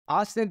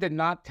Austin did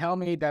not tell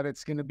me that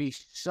it's going to be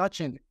such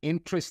an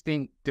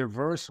interesting,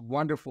 diverse,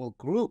 wonderful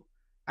group.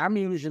 I'm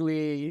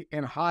usually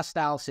in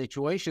hostile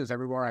situations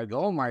everywhere I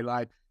go in my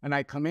life, and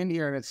I come in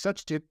here and it's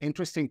such an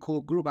interesting, cool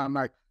group. I'm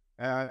like,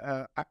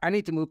 I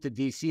need to move to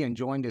DC and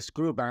join this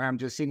group. And I'm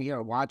just sitting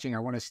here watching. I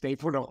want to stay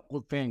for the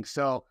whole thing.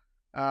 So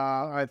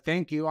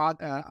thank you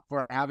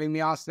for having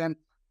me, Austin.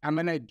 I'm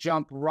going to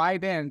jump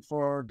right in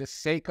for the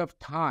sake of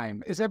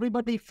time. Is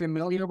everybody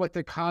familiar with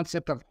the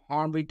concept of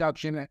harm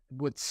reduction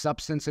with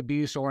substance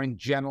abuse or in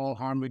general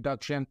harm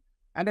reduction?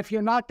 And if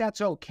you're not,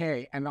 that's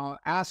okay. And I'll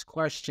ask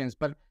questions,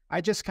 but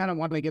I just kind of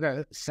want to get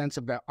a sense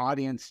of the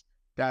audience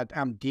that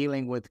I'm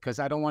dealing with because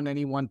I don't want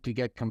anyone to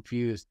get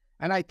confused.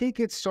 And I think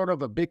it's sort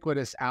of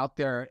ubiquitous out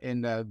there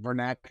in the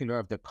vernacular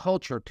of the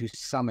culture to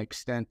some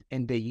extent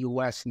in the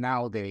US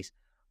nowadays,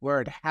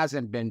 where it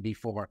hasn't been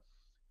before.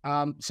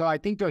 So I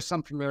think there's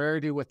some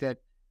familiarity with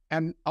it,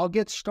 and I'll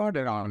get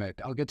started on it.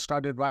 I'll get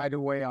started right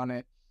away on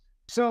it.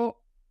 So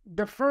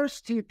the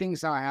first two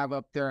things I have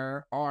up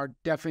there are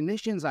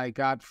definitions I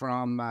got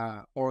from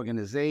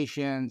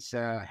organizations,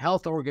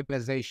 health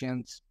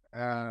organizations,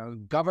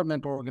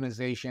 government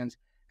organizations,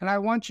 and I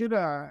want you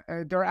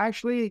to, they're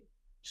actually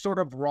sort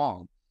of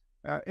wrong.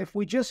 If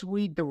we just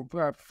read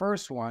the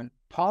first one,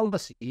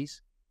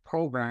 policies,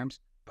 programs,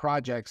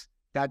 projects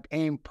that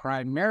aim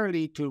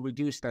primarily to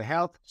reduce the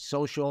health,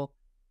 social,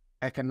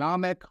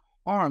 economic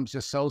harms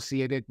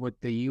associated with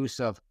the use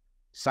of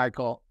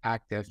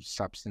psychoactive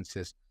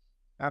substances.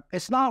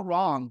 It's not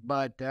wrong,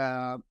 but,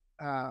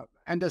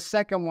 and the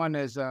second one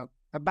is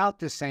about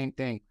the same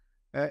thing.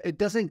 It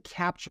doesn't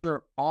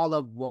capture all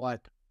of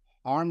what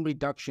harm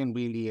reduction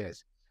really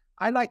is.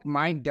 I like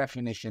my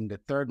definition, the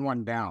third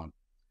one down,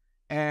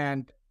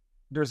 and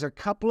there's a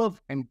couple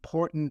of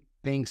important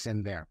things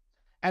in there.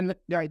 And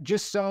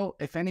just so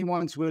if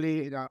anyone's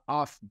really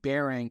off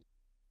bearing,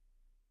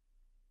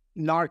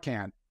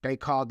 Narcan, they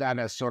call that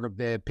as sort of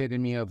the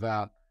epitome of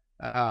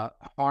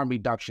harm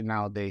reduction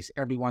nowadays.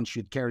 Everyone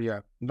should carry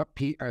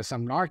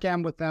some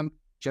Narcan with them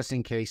just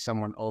in case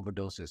someone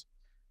overdoses.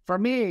 For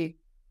me,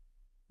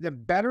 the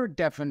better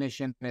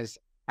definition is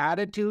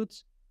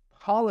attitudes,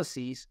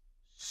 policies,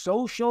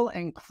 social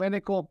and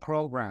clinical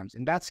programs.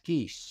 And that's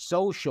key,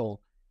 social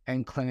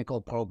and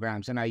clinical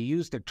programs. And I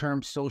use the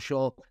term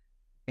social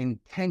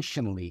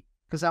intentionally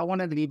because I want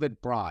to leave it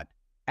broad.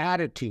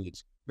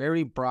 Attitudes,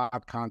 very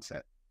broad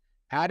concept.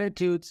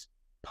 Attitudes,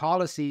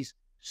 policies,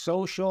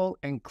 social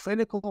and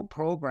clinical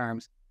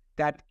programs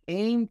that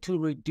aim to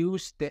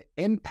reduce the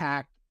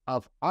impact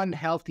of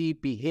unhealthy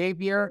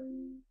behavior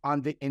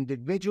on the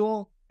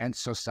individual and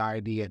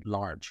society at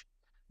large.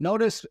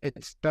 Notice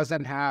it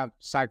doesn't have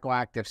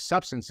psychoactive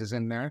substances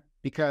in there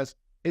because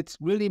it's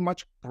really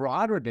much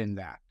broader than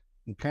that,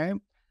 okay?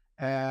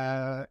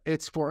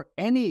 It's for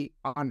any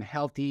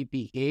unhealthy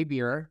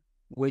behavior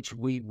which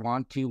we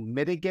want to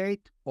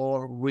mitigate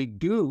or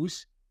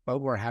reduce, but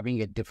we're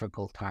having a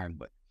difficult time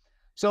with.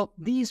 So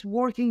these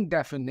working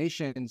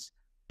definitions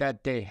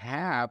that they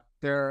have,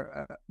 they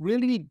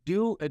really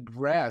do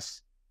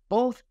address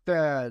both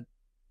the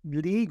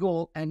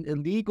legal and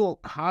illegal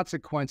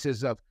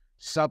consequences of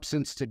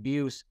substance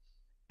abuse.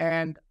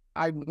 And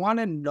I want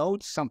to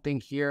note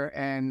something here,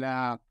 and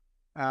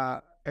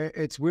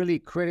it's really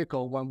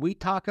critical. When we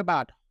talk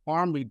about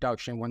harm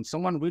reduction, when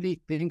someone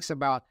really thinks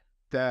about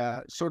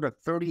the sort of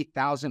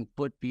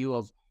 30,000-foot view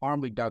of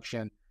harm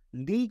reduction,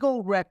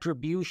 legal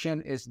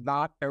retribution is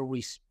not a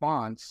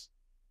response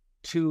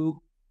to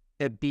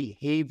a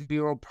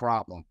behavioral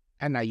problem.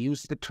 And I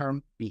use the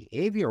term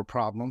behavioral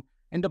problem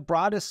in the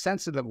broadest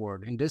sense of the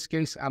word. In this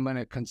case, I'm going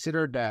to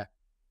consider the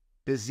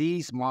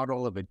disease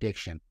model of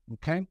addiction,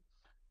 okay?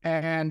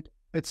 And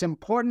it's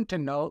important to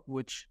note,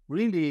 which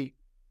really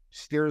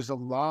stirs a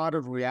lot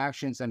of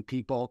reactions in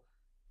people.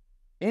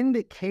 In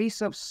the case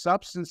of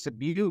substance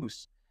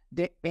abuse,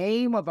 the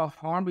aim of a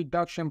harm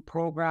reduction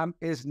program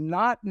is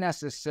not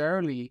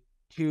necessarily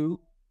to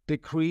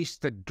decrease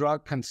the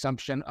drug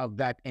consumption of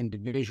that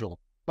individual,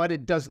 but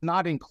it does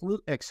not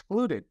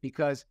exclude it,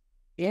 because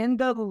in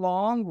the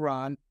long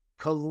run,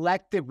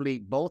 collectively,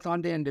 both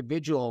on the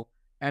individual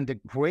and the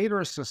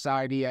greater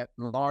society at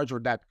large, or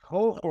that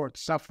cohort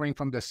suffering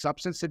from the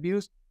substance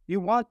abuse, you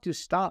want to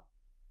stop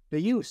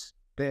the use,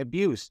 the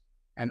abuse,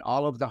 and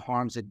all of the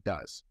harms it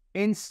does.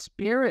 In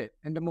spirit,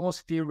 and the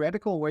most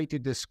theoretical way to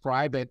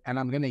describe it, and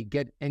I'm going to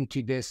get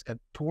into this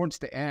towards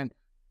the end,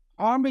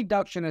 harm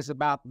reduction is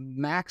about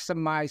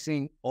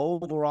maximizing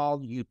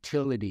overall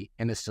utility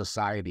in a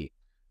society,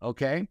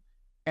 okay?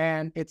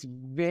 And it's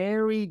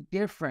very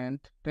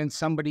different than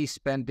somebody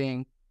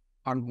spending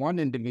on one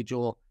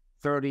individual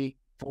 $30,000,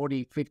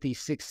 $40,000,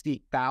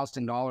 $50,000,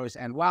 $60,000,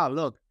 and wow,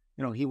 look,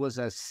 you know, he was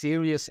a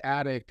serious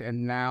addict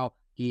and now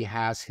he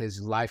has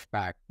his life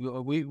back.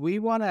 We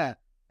want to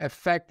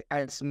affect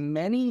as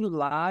many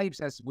lives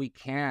as we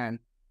can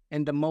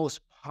in the most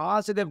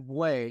positive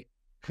way,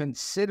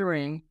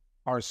 considering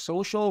our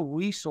social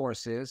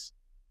resources.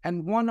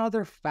 And one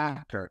other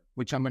factor,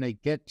 which I'm going to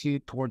get to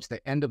towards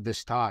the end of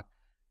this talk,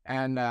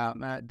 and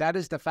that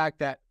is the fact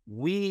that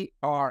we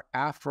are,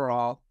 after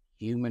all,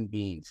 human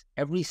beings,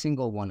 every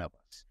single one of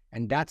us.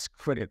 And that's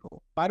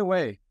critical. By the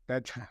way,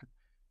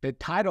 the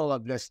title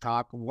of this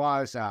talk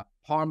was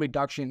Harm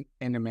Reduction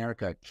in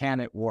America, Can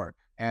It Work?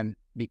 And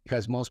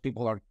because most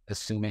people are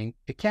assuming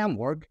it can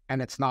work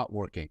and it's not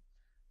working.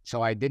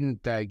 So I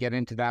didn't get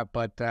into that,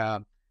 but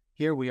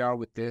here we are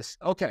with this.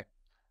 Okay,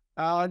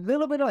 a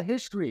little bit of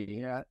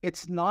history.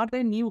 It's not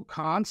a new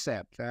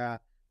concept.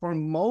 For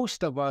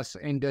most of us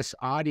in this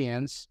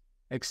audience,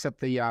 except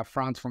the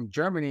Franz from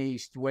Germany,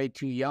 he's way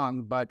too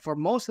young, but for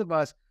most of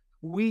us,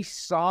 we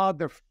saw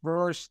the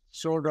first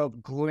sort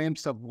of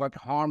glimpse of what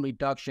harm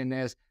reduction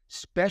is,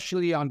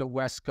 especially on the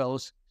West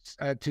Coast,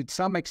 to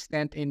some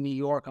extent in New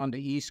York on the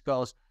East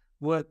Coast,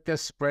 with the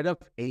spread of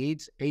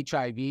AIDS,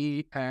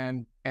 HIV,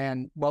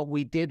 and what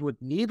we did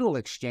with needle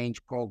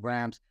exchange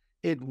programs.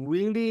 It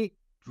really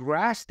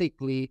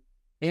drastically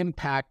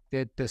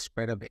impacted the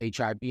spread of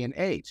HIV and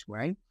AIDS,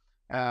 right?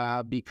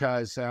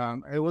 Because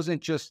it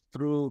wasn't just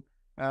through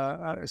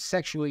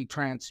sexually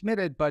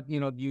transmitted, but,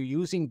 you're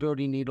using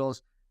dirty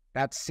needles.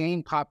 That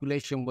same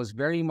population was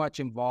very much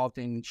involved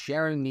in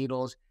sharing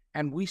needles,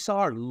 and we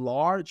saw a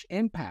large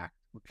impact,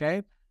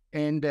 okay,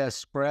 in the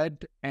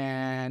spread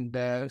and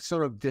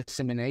sort of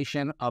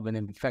dissemination of an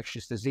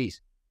infectious disease.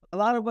 A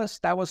lot of us,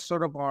 that was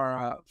sort of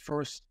our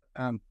first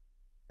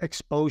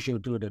exposure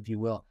to it, if you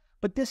will.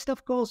 But this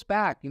stuff goes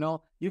back,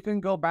 you can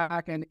go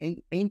back in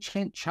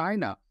ancient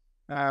China.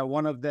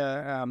 One of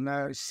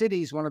the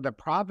cities, one of the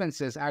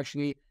provinces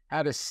actually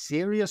had a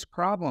serious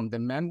problem. The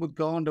men would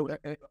go into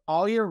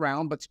all year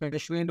round, but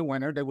especially in the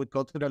winter, they would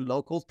go to the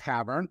local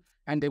tavern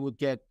and they would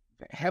get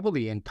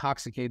heavily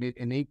intoxicated,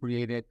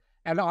 inebriated.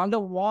 And on the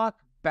walk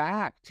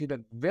back to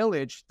the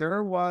village,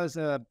 there was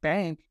a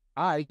bank,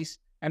 ice,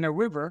 and a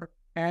river.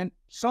 And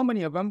so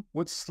many of them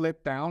would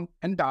slip down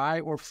and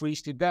die or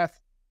freeze to death.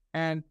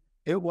 And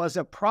it was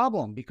a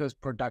problem because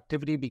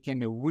productivity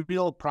became a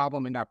real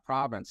problem in that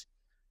province.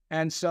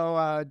 And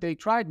so they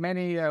tried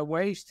many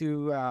ways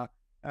to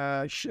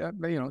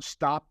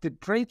stop the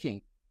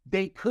drinking.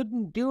 They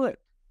couldn't do it.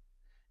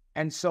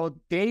 And so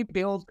they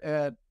built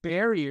a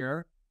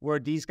barrier where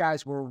these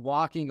guys were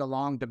walking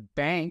along the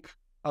bank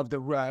of the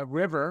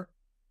river,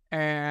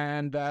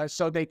 and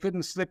so they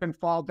couldn't slip and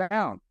fall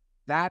down.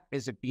 That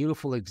is a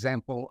beautiful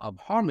example of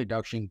harm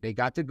reduction. They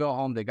got to go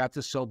home, they got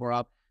to sober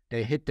up,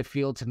 they hit the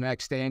fields the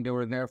next day, and they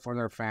were there for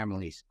their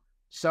families.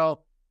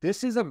 So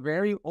this is a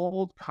very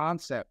old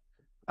concept.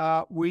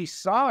 We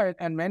saw it,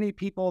 and many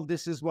people,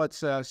 this is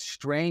what's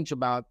strange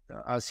about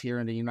us here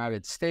in the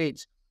United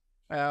States.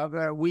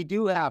 We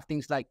do have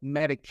things like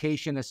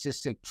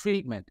medication-assisted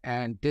treatment,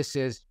 and this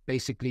is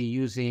basically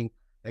using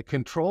a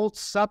controlled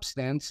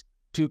substance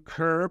to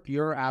curb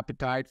your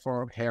appetite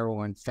for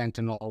heroin,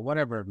 fentanyl, or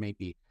whatever it may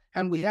be.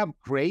 And we have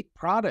great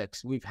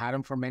products. We've had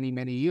them for many,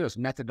 many years,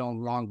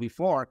 methadone long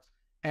before.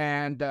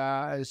 And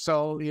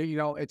so,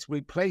 it's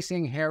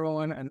replacing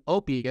heroin and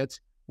opiates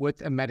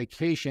with a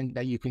medication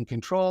that you can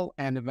control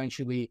and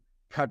eventually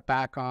cut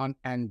back on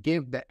and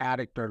give the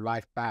addict their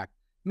life back.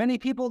 Many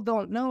people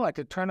don't know at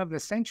the turn of the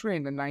century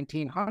in the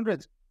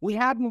 1900s, we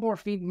had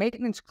morphine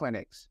maintenance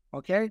clinics,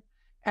 okay?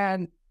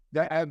 And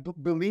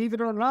believe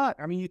it or not,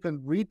 you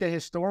can read the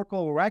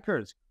historical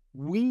records.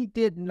 We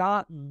did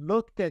not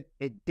look at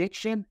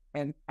addiction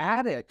and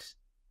addicts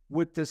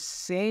with the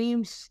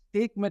same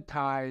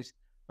stigmatized,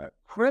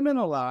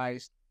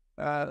 criminalized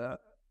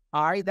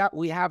eye that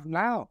we have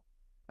now.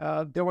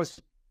 There was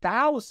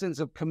thousands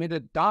of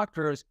committed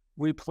doctors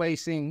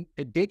replacing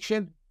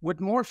addiction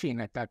with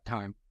morphine at that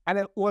time, and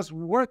it was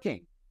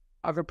working.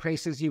 Other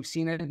places you've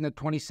seen it in the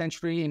 20th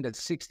century, in the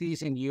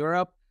 60s in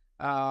Europe,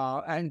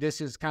 and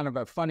this is kind of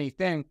a funny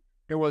thing.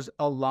 There was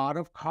a lot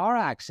of car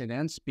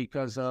accidents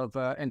because of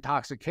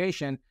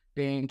intoxication.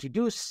 They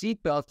introduced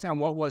seatbelts, and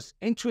what was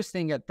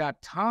interesting at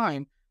that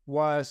time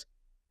was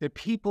the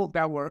people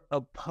that were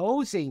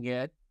opposing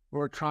it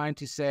were trying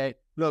to say,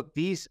 look,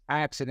 these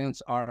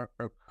accidents are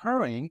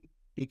occurring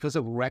because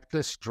of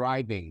reckless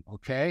driving,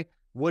 okay?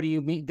 What do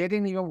you mean? They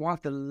didn't even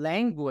want the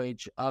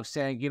language of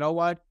saying, you know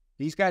what?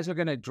 These guys are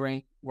going to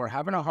drink. We're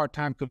having a hard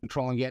time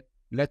controlling it.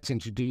 Let's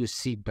introduce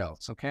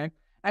seatbelts, okay?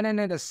 And then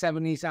in the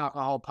 70s,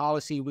 alcohol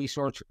policy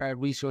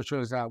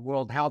researchers,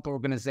 World Health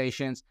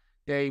Organizations,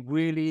 they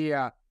really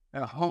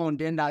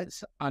honed in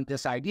on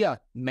this idea,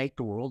 make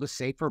the world a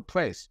safer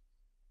place.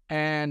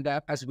 And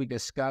as we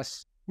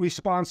discussed,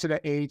 response to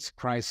the AIDS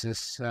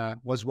crisis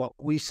was what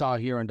we saw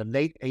here in the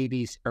late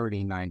 80s,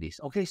 early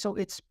 90s. Okay, so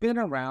it's been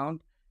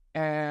around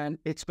and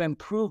it's been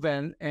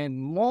proven in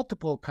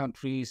multiple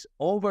countries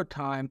over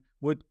time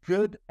with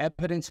good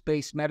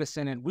evidence-based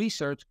medicine and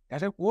research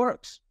that it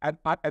works at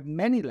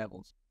many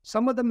levels.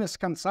 Some of the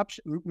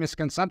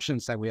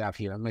misconceptions that we have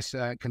here,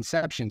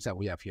 misconceptions that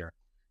we have here,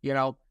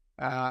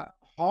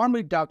 harm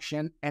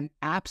reduction and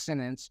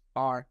abstinence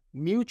are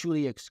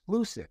mutually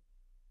exclusive.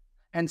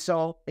 And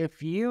so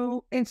if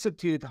you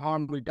institute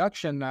harm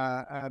reduction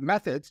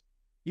methods,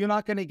 you're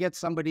not going to get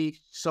somebody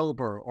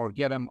sober or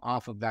get them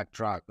off of that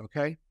drug,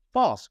 okay?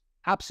 False.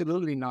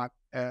 Absolutely not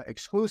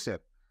exclusive.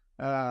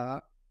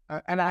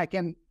 And I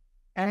can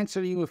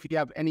answer you if you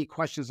have any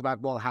questions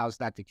about, well, how's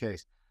that the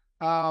case?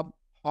 Uh,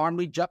 harm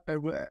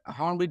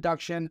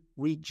reduction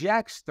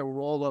rejects the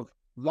role of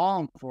law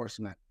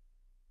enforcement.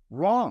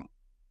 Wrong.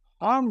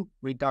 Harm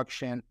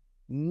reduction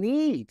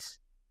needs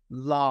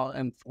law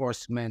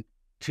enforcement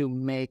to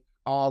make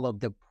all of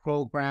the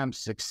programs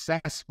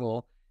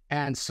successful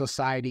and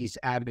society's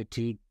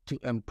attitude to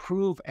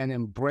improve and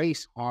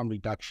embrace harm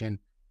reduction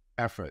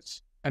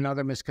efforts.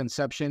 Another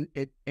misconception,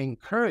 it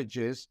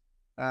encourages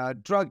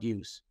drug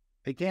use.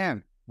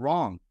 Again,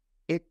 wrong.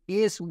 It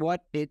is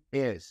what it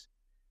is.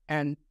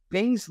 And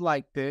things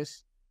like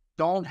this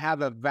don't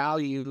have a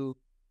value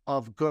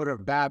of good or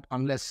bad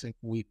unless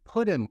we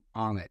put them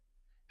on it.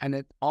 And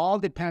it all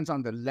depends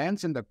on the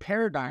lens and the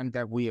paradigm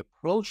that we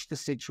approach the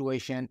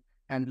situation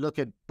and look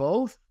at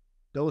both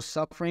those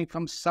suffering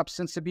from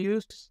substance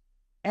abuse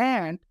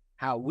and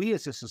how we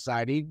as a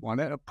society want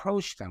to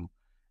approach them.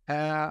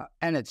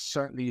 And it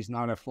certainly is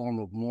not a form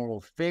of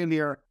moral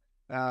failure.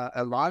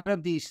 A lot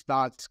of these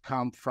thoughts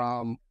come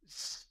from,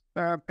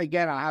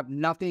 again, I have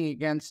nothing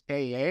against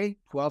AA,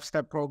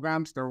 12-step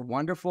programs. They're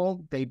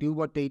wonderful. They do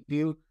what they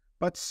do.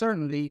 But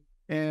certainly,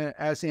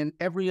 as in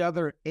every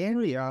other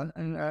area,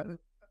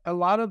 a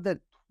lot of the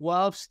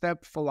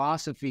 12-step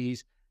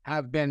philosophies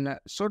have been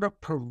sort of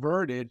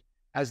perverted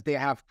as they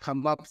have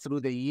come up through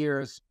the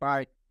years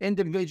by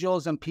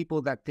individuals and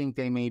people that think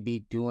they may be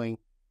doing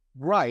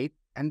right,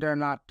 and they're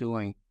not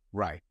doing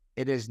right.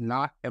 It is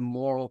not a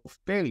moral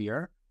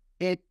failure.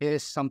 It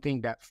is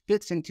something that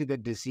fits into the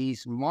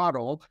disease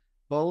model,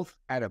 both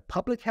at a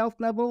public health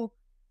level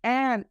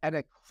and at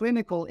a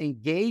clinical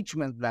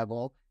engagement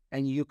level.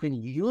 And you can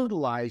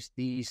utilize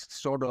these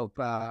sort of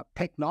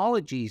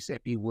technologies,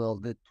 if you will,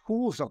 the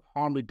tools of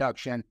harm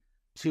reduction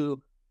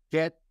to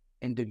get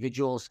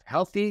individuals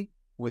healthy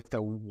with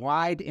a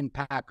wide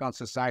impact on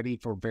society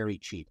for very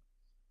cheap.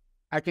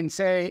 I can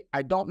say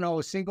I don't know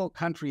a single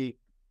country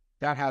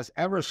that has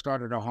ever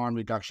started a harm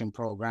reduction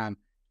program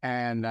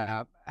and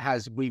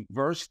has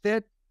reversed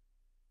it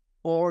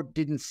or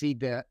didn't see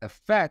the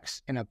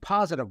effects in a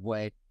positive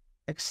way,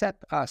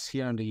 except us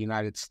here in the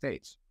United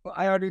States. Well,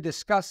 I already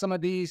discussed some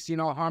of these.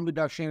 Harm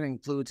reduction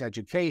includes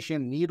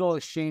education, needle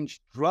exchange,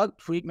 drug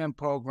treatment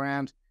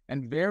programs,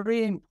 and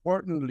very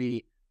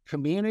importantly,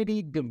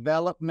 community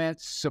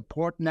development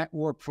support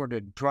network for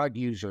the drug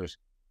users.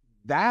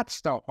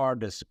 That's the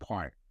hardest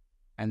part.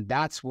 And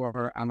that's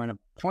where I'm going to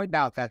point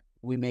out that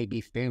we may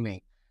be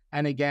failing.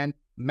 And again,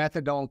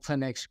 methadone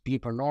clinics,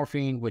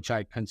 buprenorphine, which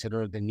I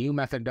consider the new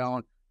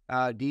methadone,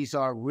 these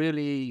are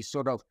really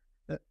sort of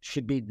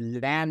should be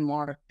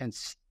landmark and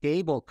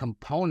stable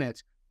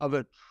components of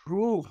a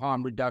true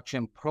harm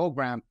reduction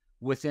program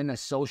within a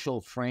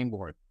social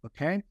framework,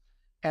 okay?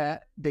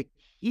 The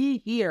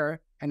key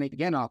here, and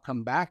again, I'll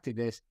come back to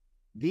this,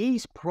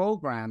 these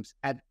programs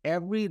at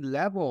every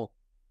level,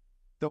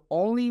 the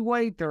only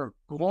way they're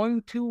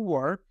going to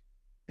work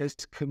is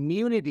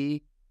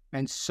community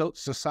and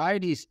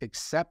society's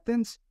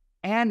acceptance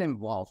and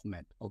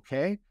involvement,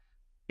 okay?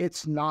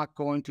 It's not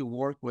going to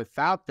work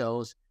without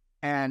those.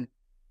 And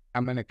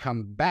I'm going to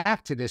come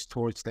back to this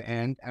towards the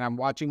end, and I'm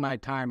watching my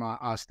time,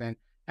 Austin,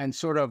 and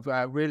sort of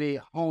really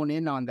hone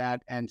in on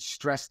that and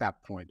stress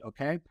that point,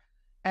 okay?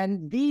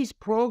 And these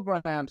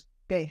programs,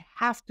 they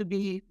have to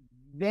be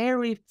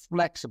very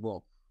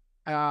flexible.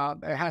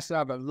 It has to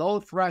have a low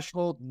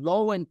threshold,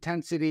 low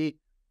intensity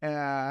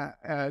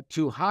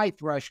to high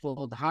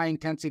threshold, high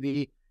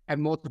intensity,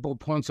 and multiple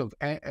points of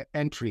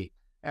entry.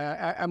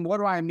 And what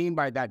do I mean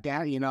by that,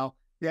 Dan?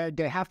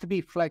 They have to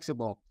be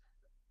flexible.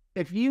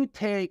 If you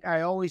take,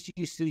 I always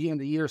used to, in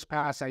the years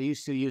past, I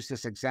used to use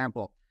this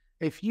example.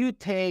 If you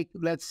take,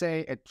 let's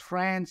say, a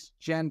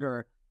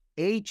transgender,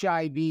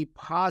 HIV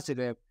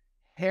positive,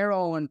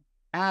 heroin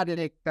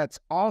addict that's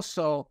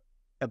also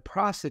a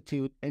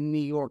prostitute in New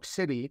York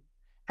City,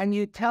 and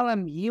you tell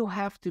him you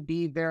have to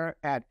be there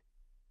at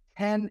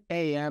 10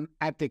 a.m.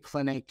 at the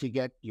clinic to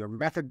get your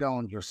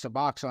methadone, your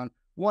Suboxone,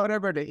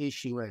 whatever the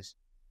issue is,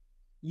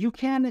 you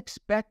can't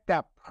expect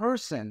that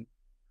person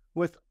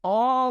with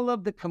all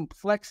of the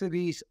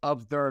complexities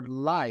of their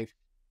life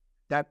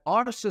that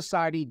our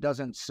society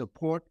doesn't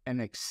support and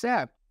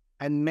accept,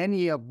 and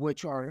many of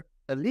which are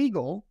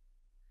illegal,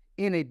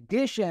 in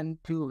addition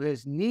to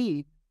his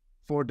need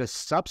for the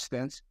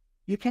substance,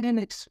 you can't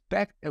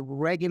expect a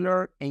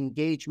regular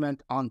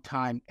engagement on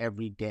time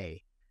every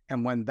day.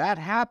 And when that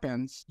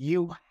happens,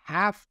 you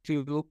have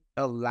to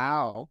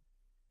allow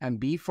and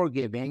be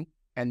forgiving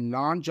and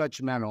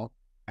non-judgmental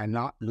and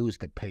not lose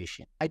the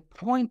patient. I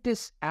point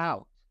this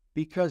out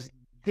because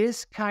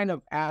this kind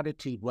of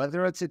attitude,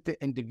 whether it's at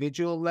the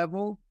individual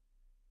level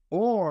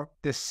or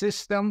the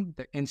system,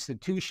 the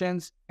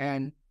institutions,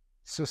 and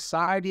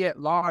society at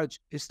large,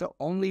 is the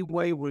only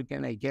way we're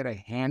going to get a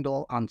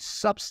handle on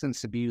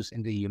substance abuse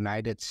in the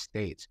United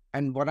States.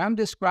 And what I'm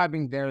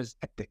describing there is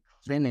at the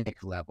clinic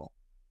level.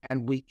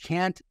 And we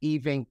can't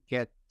even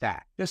get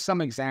that. Just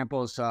some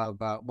examples of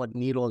what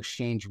needle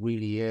exchange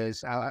really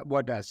is,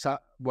 what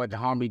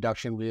harm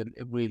reduction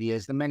really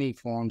is, the many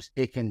forms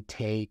it can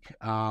take.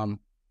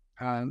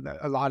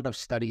 A lot of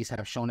studies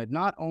have shown it,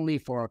 not only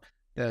for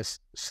the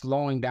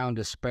slowing down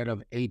the spread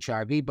of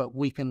HIV, but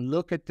we can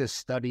look at the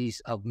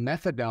studies of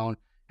methadone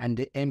and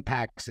the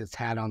impacts it's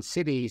had on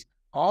cities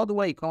all the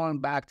way going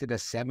back to the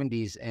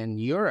 70s in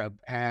Europe.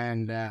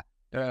 And the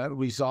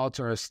results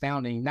are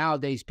astounding.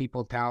 Nowadays,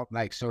 people tout,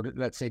 like, sort of,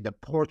 let's say, the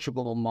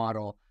Portugal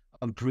model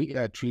of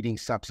treating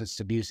substance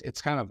abuse.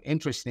 It's kind of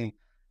interesting.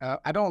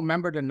 I don't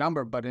remember the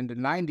number, but in the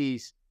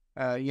 90s,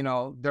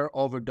 their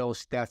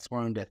overdose deaths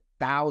were in the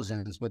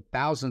thousands, with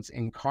thousands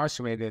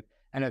incarcerated.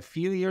 And a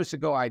few years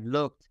ago, I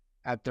looked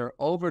at their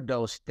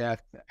overdose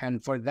death,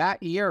 and for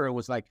that year, it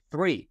was like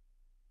 3.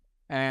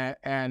 And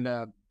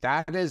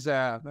that is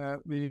a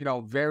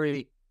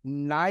very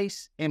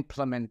nice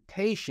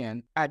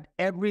implementation at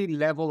every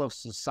level of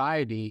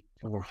society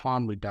for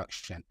harm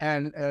reduction.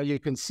 And you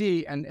can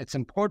see, and it's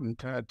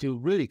important to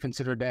really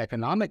consider the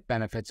economic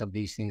benefits of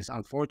these things.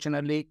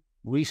 Unfortunately,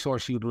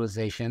 resource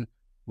utilization,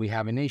 we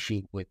have an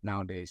issue with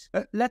nowadays.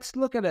 Let's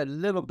look at a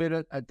little bit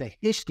at the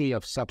history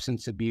of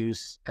substance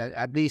abuse,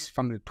 at least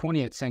from the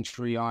 20th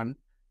century on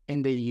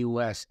in the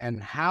U.S.,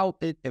 and how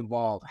it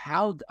evolved.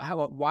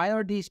 Why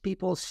are these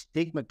people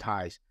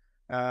stigmatized?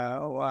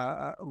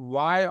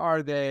 Why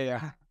are they?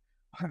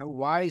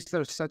 Why is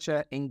there such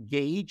an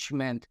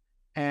engagement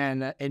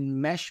and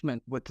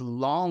enmeshment with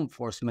law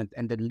enforcement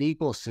and the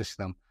legal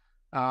system?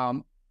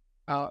 And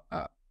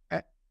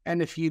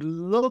if you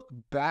look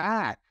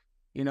back,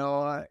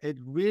 it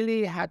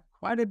really had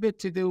quite a bit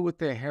to do with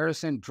the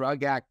Harrison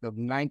Drug Act of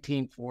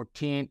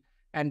 1914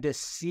 and the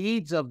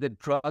seeds of the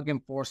Drug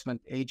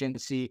Enforcement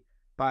Agency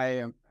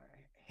by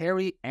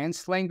Harry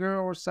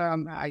Anslinger or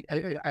some.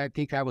 I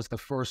think that was the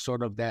first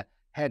sort of the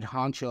head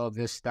honcho of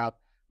this stuff.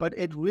 But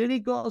it really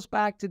goes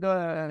back to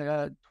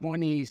the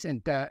 20s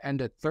and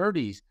the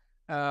 30s.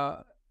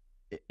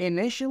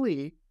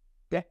 Initially,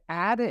 the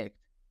addict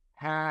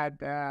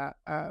had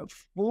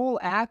full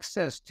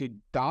access to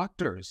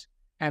doctors.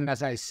 And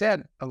as I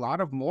said, a lot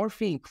of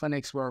morphine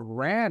clinics were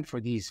ran for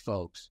these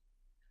folks.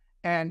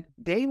 And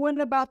they went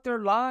about their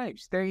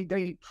lives.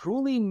 They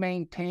truly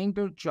maintained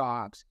their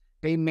jobs.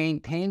 They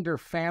maintained their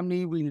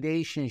family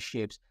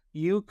relationships.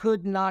 You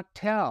could not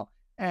tell.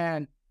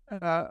 And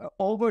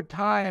over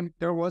time,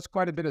 there was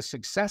quite a bit of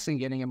success in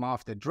getting them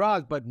off the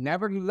drug. But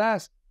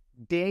nevertheless,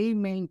 they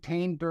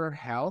maintained their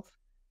health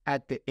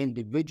at the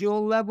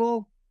individual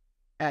level,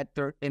 at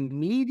their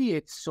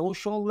immediate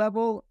social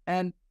level,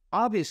 and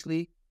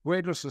obviously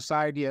greater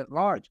society at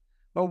large.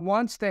 But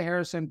once the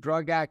Harrison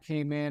Drug Act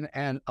came in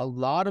and a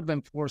lot of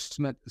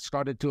enforcement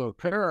started to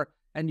occur,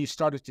 and you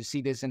started to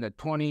see this in the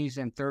 20s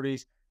and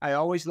 30s, I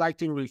always like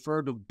to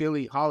refer to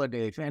Billie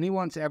Holiday. If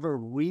anyone's ever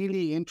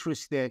really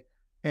interested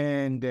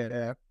in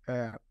the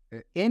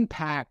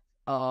impact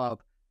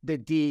of the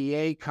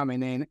DEA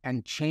coming in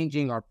and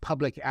changing our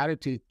public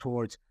attitude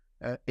towards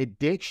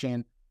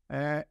addiction,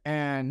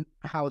 and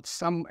how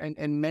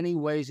in many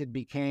ways it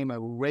became a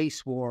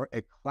race war,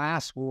 a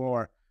class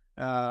war,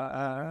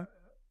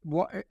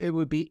 it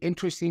would be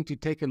interesting to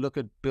take a look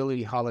at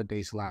Billie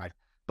Holiday's life.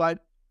 But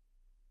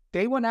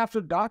they went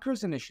after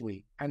doctors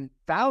initially, and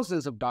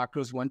thousands of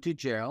doctors went to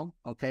jail,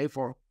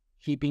 for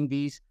keeping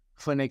these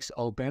clinics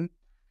open.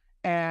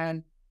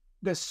 And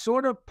the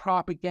sort of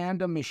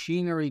propaganda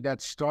machinery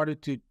that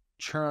started to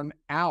churn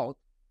out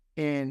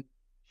in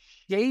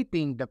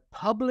shaping the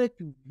public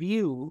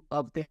view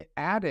of the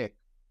addict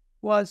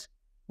was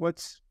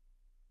what's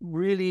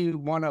really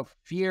one of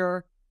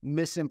fear,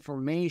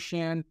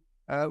 misinformation,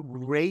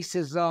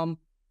 racism,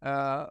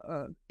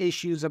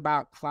 issues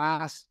about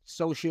class,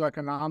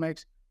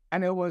 socioeconomics,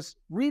 and it was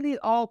really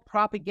all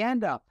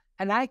propaganda.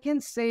 And I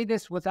can say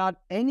this without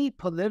any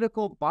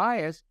political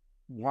bias.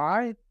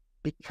 Why?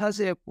 Because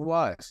it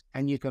was.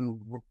 And you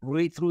can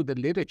read through the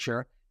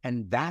literature,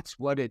 and that's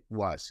what it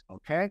was,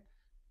 okay?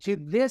 To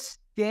this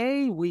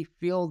day, we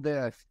feel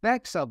the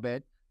effects of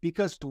it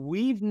because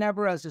we've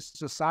never, as a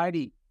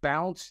society,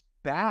 bounced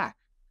back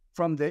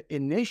from the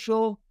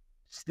initial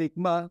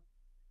stigma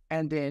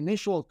and the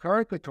initial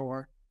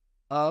caricature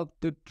of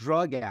the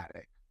drug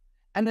addict.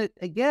 And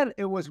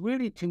it was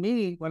really, to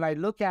me, when I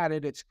look at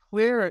it, it's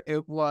clear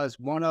it was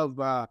one of,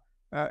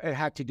 it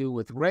had to do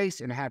with race,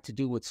 and it had to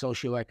do with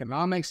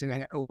socioeconomics,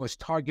 and it was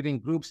targeting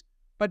groups.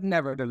 But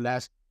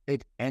nevertheless,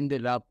 it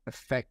ended up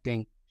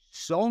affecting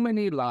so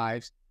many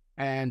lives,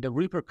 and the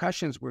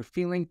repercussions we're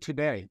feeling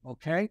today,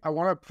 okay? I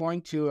want to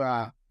point to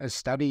a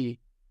study,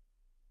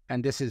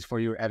 and this is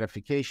for your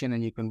edification,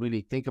 and you can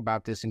really think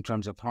about this in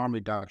terms of harm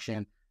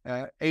reduction.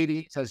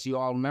 80s, as you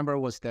all remember,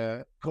 was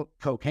the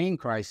cocaine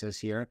crisis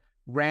here.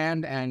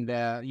 RAND and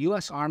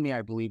U.S. Army,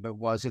 I believe it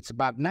was. It's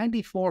about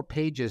 94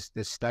 pages,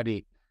 this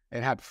study.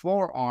 It had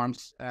 4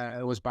 arms.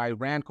 It was by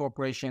RAND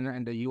Corporation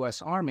and the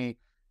U.S. Army.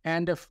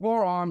 And the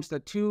 4 arms, the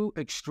 2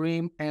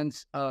 extreme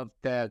ends of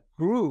the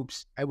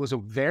groups, it was a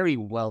very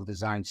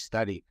well-designed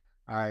study.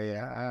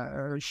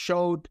 I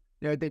showed,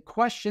 the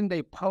question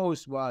they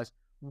posed was,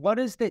 what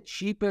is the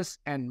cheapest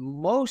and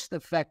most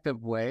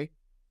effective way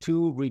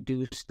to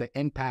reduce the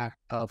impact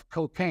of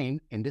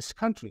cocaine in this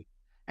country?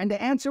 And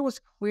the answer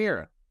was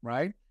clear,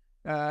 right?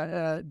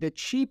 The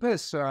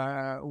cheapest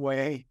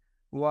way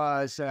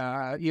was,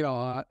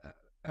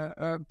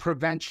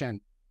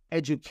 prevention,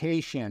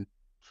 education,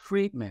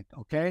 treatment.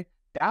 Okay,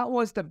 that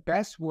was the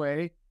best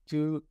way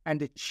to, and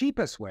the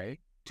cheapest way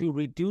to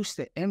reduce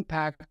the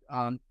impact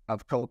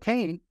of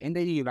cocaine in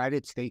the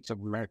United States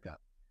of America.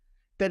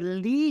 The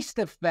least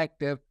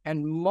effective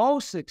and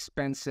most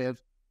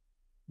expensive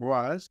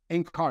was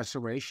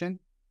incarceration,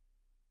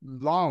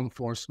 law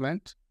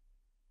enforcement,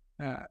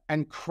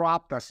 and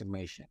crop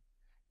decimation.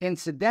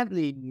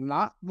 Incidentally,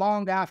 not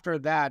long after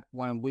that,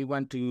 when we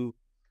went to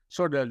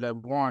sort of the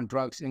war on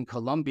drugs in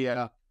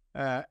Colombia,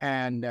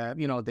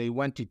 they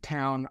went to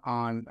town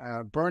on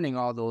burning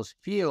all those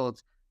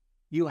fields,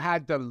 you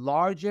had the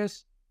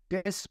largest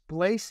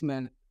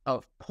displacement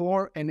of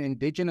poor and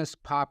indigenous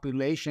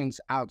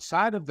populations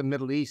outside of the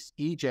Middle East.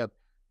 Egypt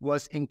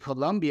was in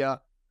Colombia,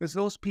 because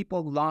those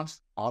people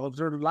lost all of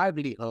their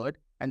livelihood.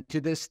 And to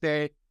this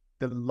day,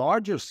 the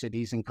larger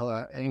cities in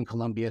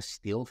Colombia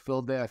still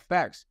feel the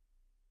effects.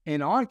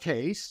 In our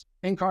case,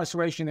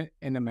 incarceration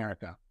in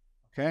America,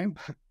 okay?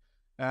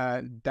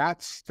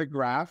 That's the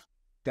graph.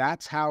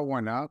 That's how it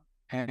went up.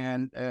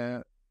 And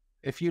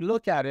if you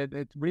look at it,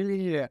 it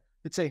really,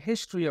 it's a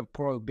history of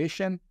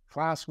prohibition,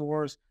 class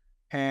wars,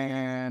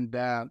 and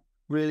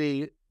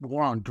really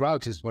war on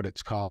drugs is what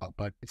it's called,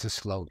 but it's a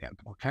slogan,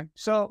 okay?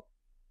 So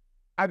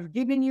I've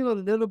given you a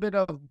little bit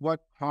of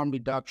what harm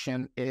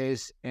reduction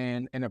is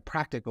in a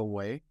practical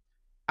way.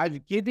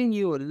 I've given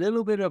you a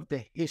little bit of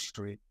the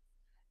history,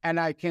 and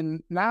I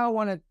can now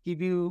want to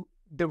give you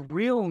the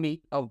real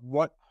meat of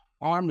what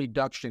harm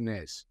reduction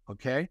is,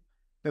 okay?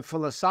 The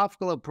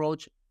philosophical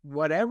approach,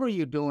 whatever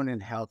you're doing in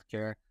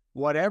healthcare,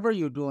 whatever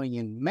you're doing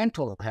in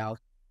mental health,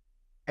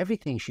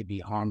 everything should be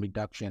harm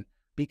reduction,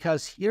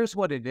 because here's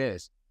what it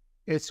is.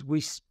 It's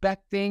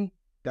respecting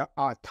the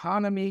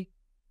autonomy,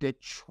 the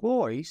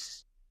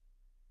choice,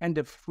 and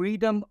the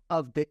freedom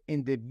of the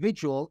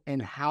individual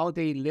in how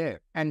they live,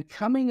 and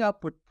coming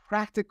up with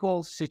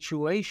practical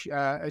solutions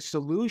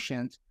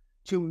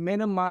to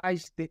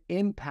minimize the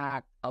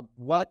impact of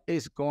what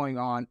is going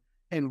on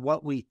and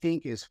what we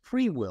think is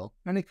free will.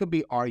 And it could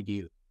be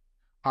argued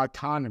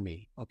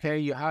autonomy, okay?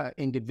 You have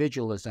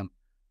individualism,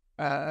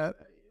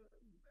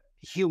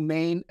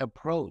 humane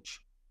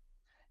approach.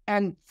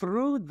 And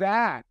through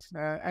that,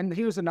 and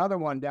here's another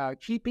one,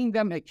 keeping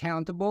them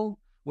accountable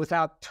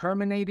without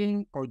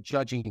terminating or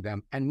judging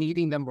them and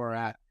meeting them where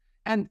at.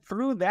 And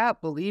through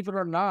that, believe it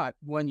or not,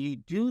 when you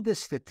do the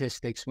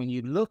statistics, when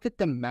you look at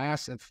the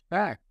mass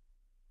effect,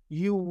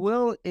 you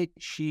will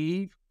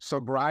achieve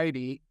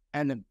sobriety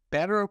and a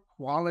better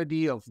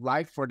quality of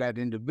life for that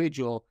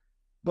individual,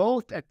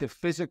 both at the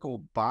physical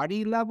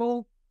body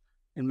level,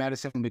 in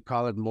medicine we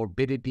call it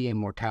morbidity and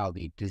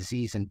mortality,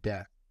 disease and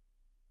death,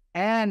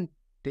 and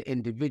the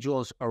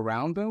individuals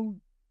around them,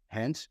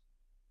 hence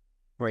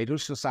greater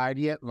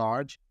society at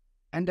large,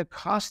 and the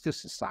cost to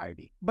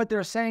society. But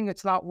they're saying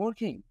it's not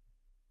working.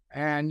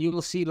 And you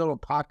will see little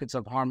pockets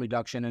of harm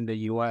reduction in the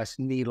U.S.,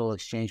 needle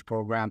exchange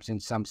programs in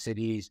some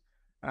cities.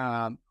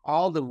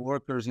 All the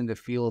workers in the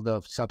field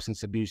of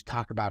substance abuse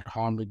talk about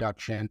harm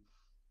reduction.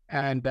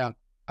 And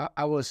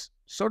I was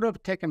sort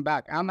of taken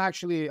back.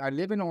 I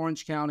live in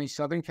Orange County,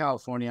 Southern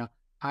California.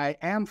 I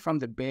am from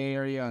the Bay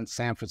Area and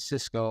San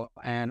Francisco,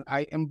 and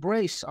I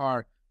embrace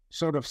our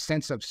sort of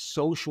sense of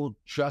social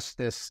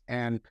justice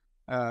and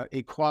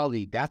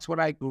equality. That's what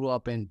I grew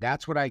up in.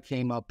 That's what I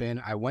came up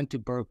in. I went to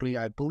Berkeley.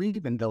 I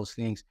believe in those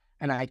things,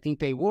 and I think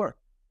they work.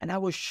 And I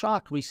was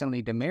shocked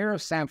recently. The mayor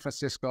of San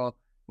Francisco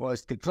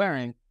was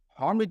declaring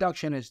harm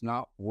reduction is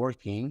not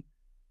working.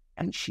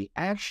 And she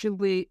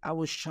actually, I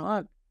was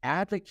shocked,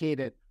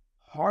 advocated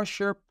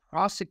harsher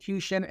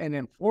prosecution and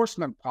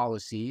enforcement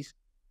policies.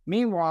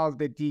 Meanwhile,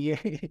 the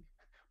DA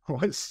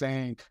was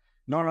saying,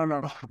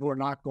 no, we're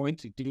not going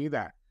to do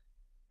that.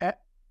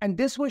 And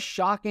this was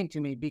shocking to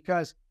me,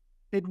 because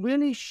it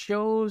really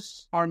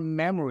shows our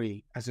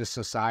memory as a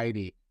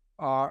society,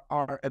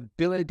 our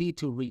ability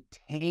to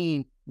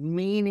retain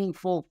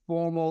meaningful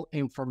formal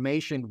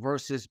information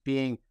versus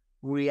being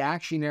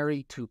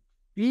reactionary to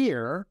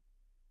fear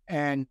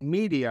and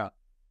media.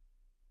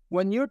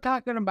 When you're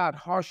talking about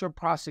harsher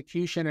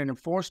prosecution and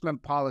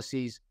enforcement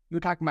policies, you're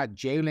talking about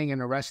jailing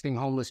and arresting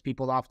homeless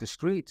people off the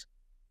streets.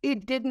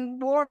 It didn't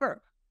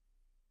work.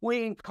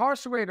 We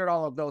incarcerated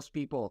all of those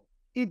people.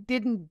 It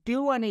didn't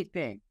do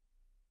anything.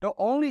 The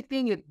only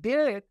thing it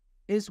did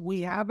is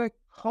we have a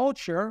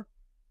culture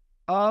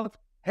of,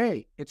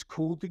 hey, it's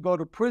cool to go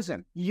to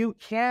prison. You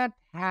can't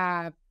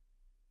have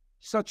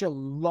such a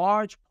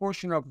large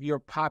portion of your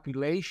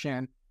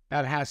population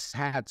that has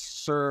had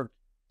served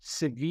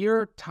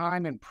severe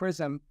time in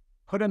prison,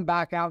 put them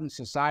back out in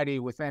society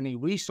with any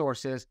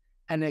resources,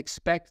 and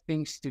expect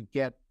things to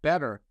get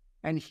better.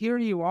 And here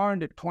you are in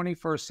the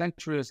 21st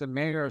century as the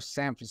mayor of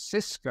San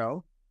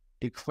Francisco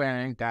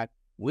declaring that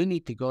we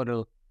need to go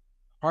to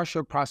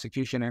harsher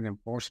prosecution and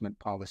enforcement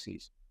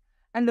policies.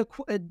 And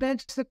it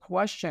begs the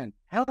question,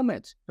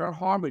 helmets, they're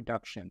harm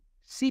reduction.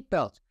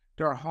 Seatbelts,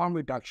 they're harm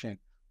reduction.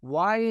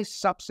 Why is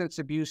substance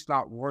abuse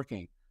not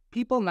working?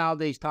 people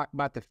nowadays talk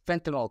about the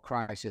fentanyl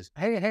crisis.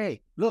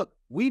 Hey, look,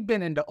 we've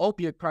been in the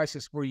opiate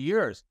crisis for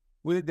years.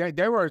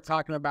 They were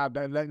talking about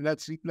that.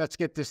 Let's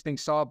get this thing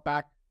solved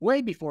back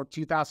way before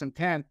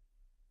 2010.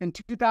 In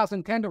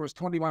 2010, there was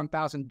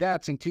 21,000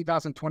 deaths. In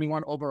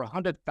 2021, over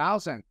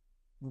 100,000.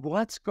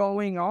 What's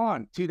going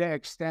on to the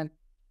extent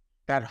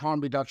that harm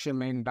reduction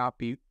may not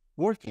be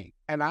working?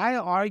 And I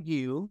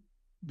argue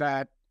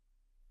that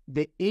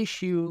the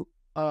issue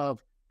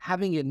of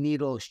having a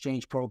needle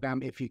exchange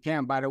program, if you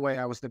can, by the way,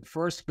 I was the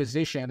first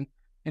physician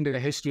in the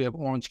history of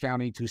Orange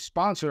County to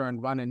sponsor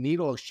and run a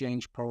needle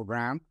exchange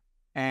program.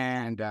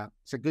 And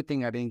it's a good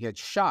thing I didn't get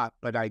shot,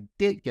 but I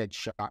did get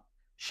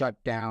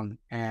shut down,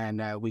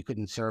 and we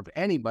couldn't serve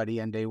anybody,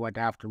 and they went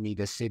after me,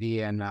 the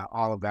city, and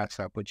all of that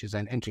stuff, which is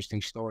an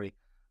interesting story.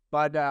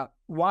 But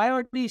why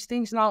are these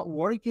things not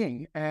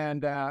working?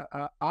 And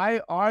I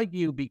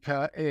argue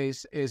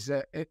because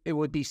it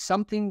would be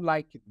something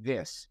like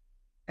this.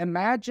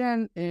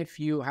 Imagine if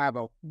you have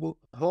a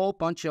whole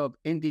bunch of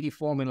Indy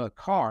Formula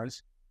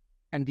cars,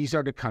 and these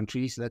are the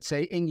countries, let's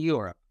say in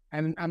Europe.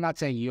 And I'm not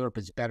saying Europe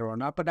is better or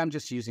not, but I'm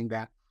just using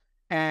that.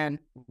 And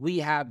we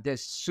have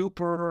this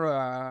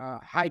super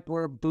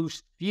hyper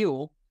boost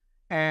fuel,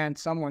 and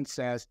someone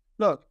says,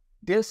 look,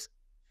 this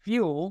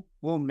fuel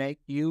will make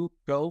you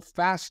go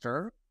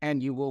faster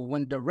and you will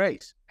win the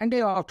race. And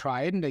they all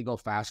try it and they go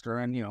faster,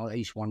 and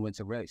each one wins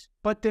a race.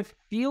 But the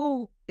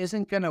fuel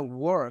isn't going to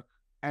work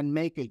and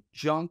make a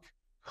junk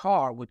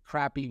car with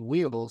crappy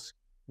wheels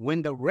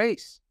win the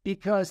race,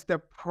 because the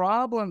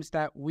problems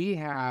that we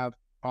have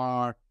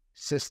are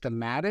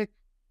systematic,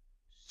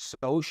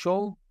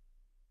 social,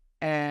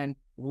 and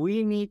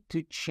we need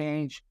to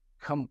change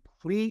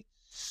complete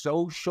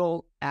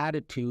social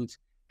attitudes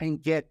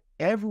and get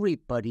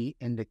everybody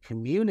in the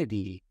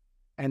community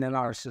and in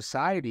our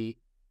society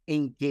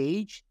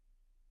engaged,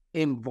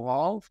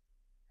 involved,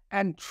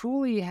 and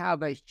truly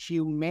have a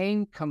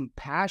humane,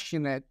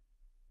 compassionate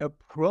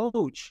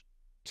approach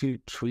to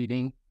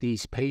treating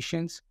these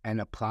patients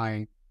and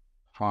applying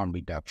harm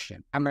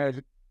reduction. I'm going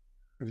to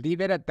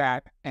leave it at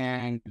that,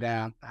 and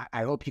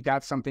I hope you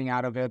got something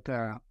out of it.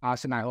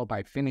 Austin, I hope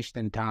I finished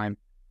in time.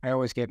 I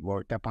always get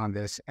worked up on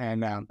this,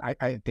 and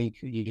I think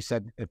you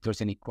said if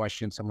there's any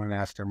questions someone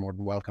asked, they're more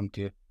than welcome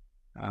to.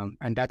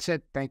 And that's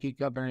it. Thank you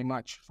very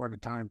much for the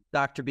time.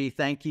 Dr. B,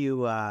 thank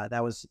you.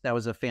 That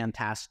was a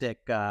fantastic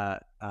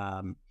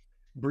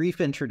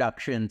brief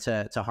introduction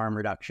to harm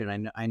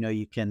reduction. I know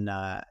you can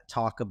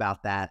talk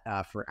about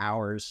that for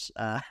hours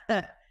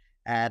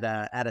at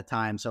a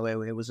time. So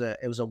it was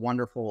a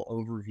wonderful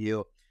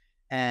overview,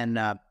 and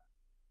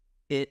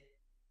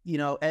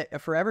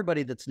for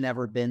everybody that's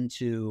never been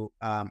to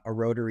a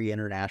Rotary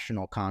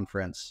International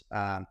conference,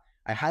 I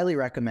highly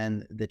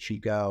recommend that you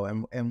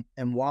go.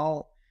 And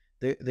while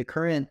the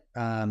current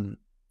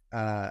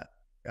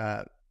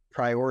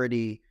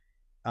priority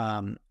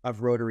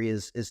of Rotary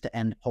is to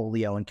end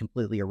polio and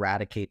completely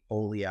eradicate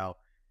polio,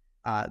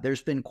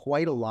 there's been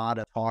quite a lot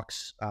of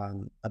talks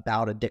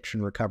about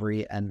addiction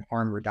recovery and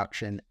harm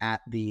reduction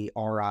at the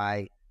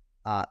RI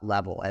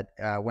level.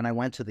 When I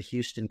went to the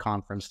Houston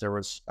conference, there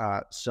was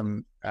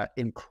some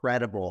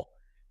incredible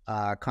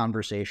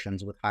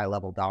conversations with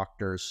high-level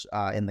doctors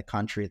in the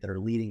country that are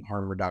leading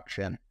harm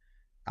reduction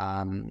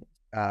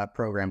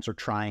programs, or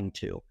trying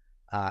to,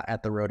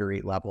 at the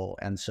Rotary level.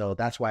 And so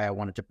that's why I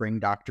wanted to bring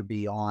Dr.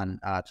 B on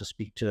to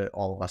speak to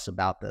all of us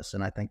about this.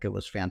 And I think it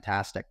was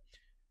fantastic.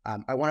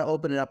 I want to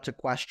open it up to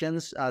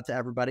questions to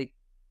everybody.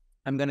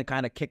 I'm going to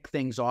kind of kick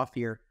things off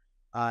here.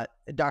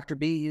 Dr.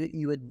 B,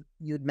 you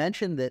had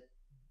mentioned that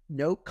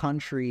no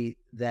country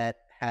that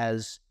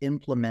has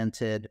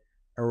implemented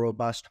a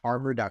robust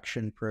harm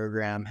reduction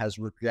program has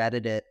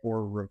regretted it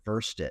or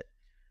reversed it.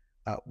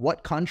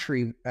 What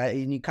country,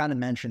 and you kind of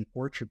mentioned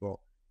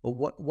Portugal,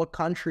 but what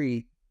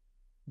country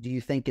do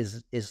you think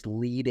is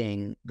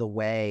leading the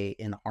way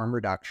in harm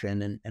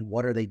reduction, and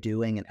what are they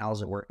doing, and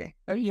how's it working?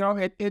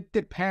 It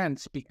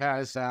depends,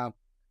 because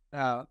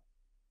the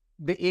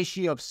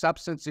issue of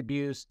substance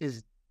abuse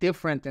is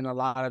different in a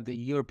lot of the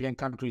European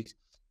countries.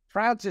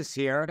 France is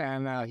here,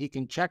 and he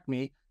can check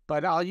me,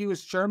 but I'll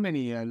use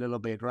Germany a little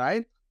bit,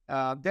 right?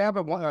 They have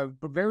a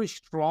very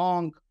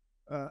strong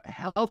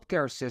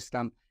healthcare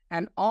system,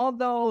 and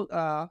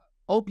although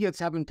opiates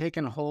haven't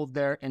taken hold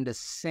there in the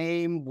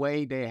same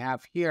way they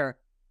have here,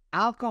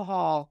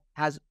 alcohol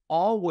has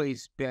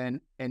always been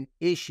an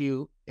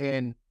issue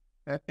in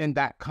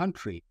that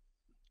country.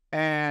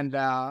 And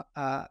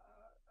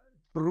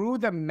through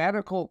the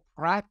medical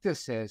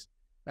practices,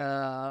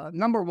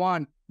 number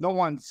one, no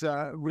one's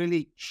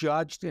really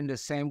judged in the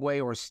same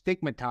way or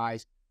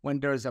stigmatized when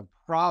there's a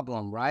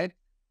problem, right?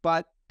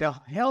 But the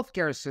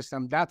healthcare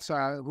system, that's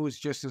who's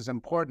just as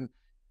important.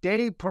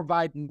 They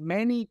provide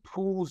many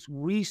tools,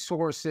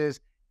 resources,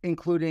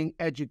 including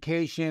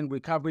education,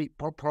 recovery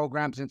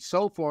programs, and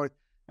so forth,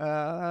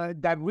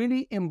 that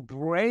really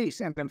embrace,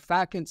 and in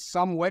fact, in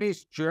some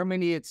ways,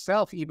 Germany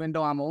itself, even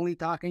though I'm only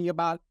talking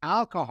about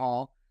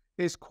alcohol,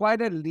 is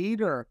quite a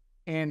leader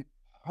in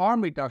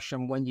harm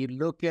reduction when you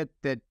look at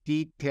the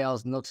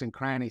details, nooks and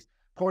crannies.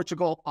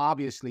 Portugal,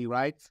 obviously,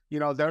 right?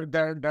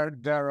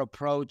 Their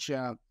approach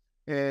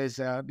is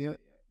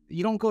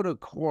you don't go to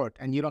court,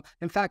 and you don't.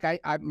 In fact,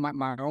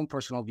 my own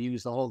personal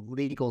views, the whole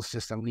legal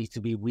system needs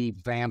to be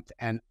revamped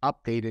and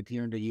updated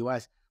here in the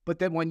U.S. But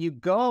then when you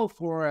go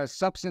for a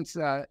substance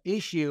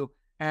issue,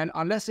 and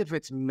unless if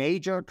it's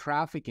major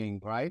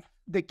trafficking, right,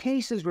 the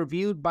case is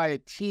reviewed by a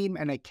team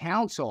and a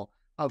council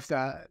of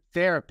the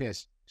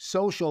therapists,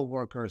 social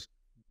workers,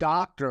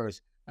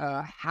 doctors,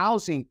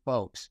 housing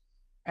folks.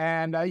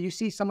 And you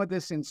see some of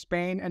this in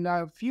Spain and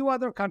a few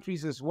other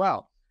countries as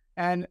well.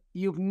 And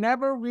you've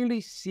never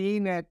really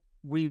seen it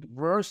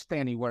reversed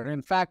anywhere.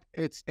 In fact,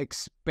 it's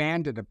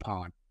expanded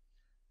upon.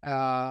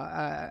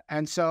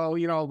 And so,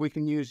 we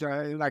can use,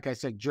 like I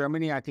said,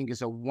 Germany, I think,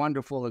 is a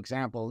wonderful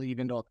example,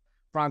 even though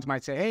Franz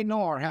might say, hey,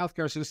 no, our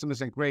healthcare system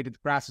isn't great. The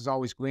grass is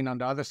always green on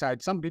the other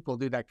side. Some people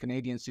do that.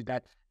 Canadians do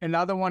that.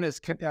 Another one is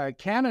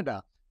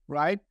Canada,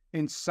 right?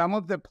 In some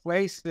of the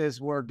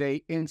places where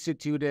they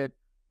instituted,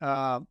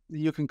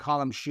 you can call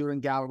them shooting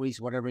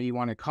galleries, whatever you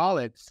want to call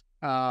it.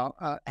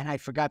 And I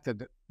forgot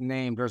the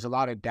name. There's a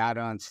lot of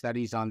data and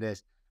studies on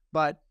this,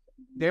 but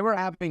they were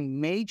having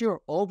major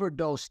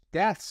overdose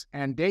deaths,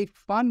 and they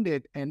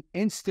funded and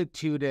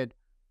instituted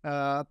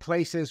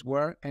places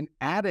where an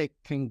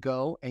addict can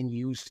go and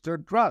use their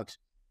drugs.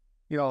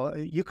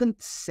 You can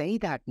say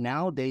that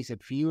nowadays. A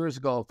few years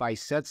ago, if I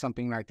said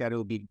something like that, it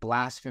would be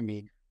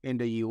blasphemy in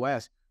the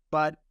U.S.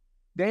 But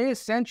they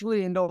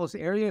essentially, in those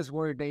areas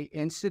where they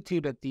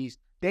instituted these,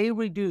 they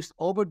reduced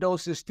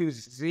overdoses to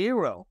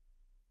zero.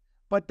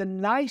 But the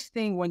nice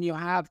thing when you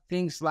have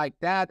things like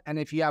that, and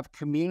if you have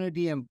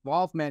community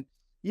involvement,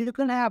 you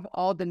can have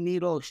all the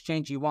needle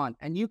exchange you want.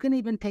 And you can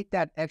even take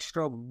that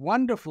extra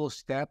wonderful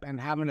step and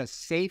having a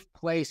safe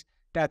place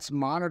that's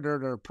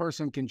monitored or a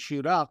person can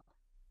shoot up.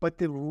 But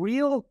the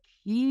real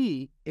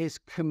key is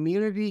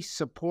community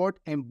support,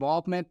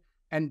 involvement,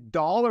 and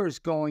dollars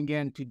going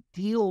in to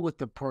deal with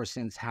the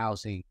person's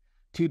housing,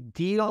 to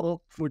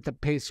deal with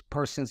the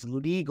person's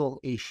legal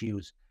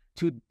issues,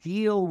 to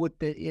deal with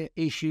the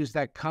issues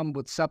that come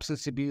with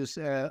substance abuse,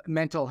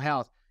 mental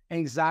health,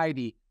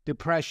 anxiety,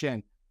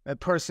 depression,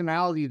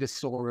 personality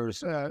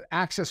disorders,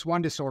 Axis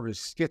 1 disorders,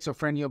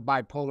 schizophrenia,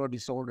 bipolar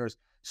disorders.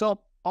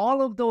 So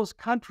all of those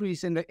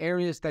countries in the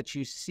areas that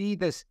you see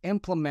this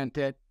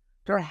implemented,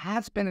 there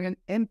has been an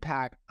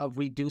impact of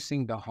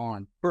reducing the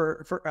harm.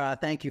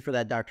 Thank you for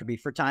that, Dr. B.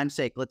 For time's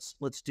sake, let's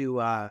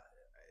do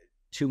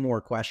 2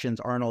 more questions.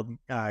 Arnold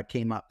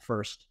came up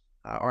first.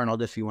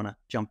 Arnold, if you want to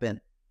jump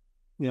in.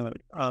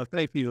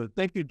 Thank you.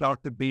 Thank you,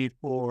 Dr. B,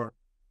 for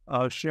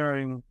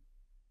sharing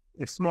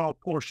a small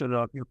portion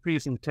of your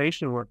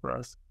presentation with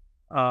us.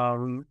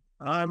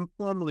 I'm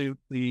formerly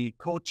the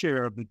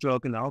co-chair of the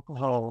Drug and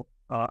Alcohol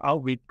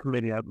Outreach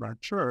Committee at my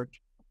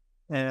church,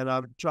 and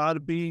I've tried to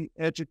be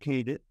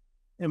educated.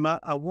 And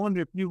I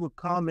wonder if you would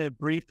comment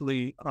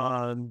briefly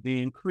on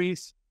the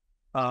increased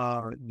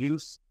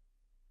use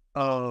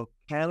of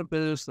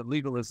cannabis, the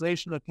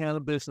legalization of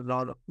cannabis, and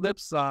on the flip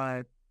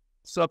side,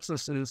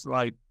 substances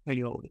like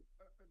peyote.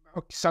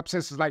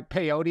 Substances like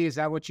peyote, is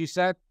that what you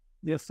said?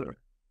 Yes, sir.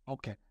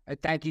 Okay.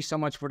 Thank you so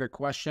much for the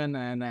question.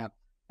 And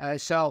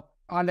so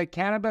on the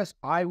cannabis,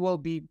 I will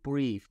be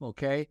brief,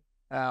 okay?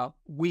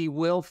 We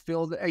will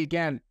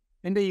again,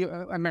 in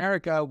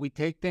America, we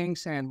take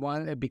things and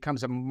it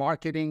becomes a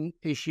marketing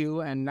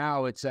issue, and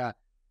now it's a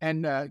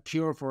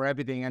cure for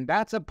everything. And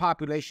that's a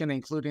population,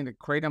 including the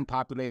kratom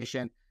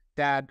population,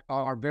 that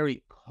are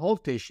very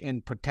cultish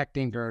in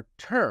protecting their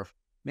turf.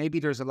 Maybe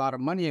there's a lot of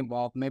money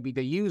involved. Maybe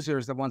the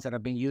users, the ones that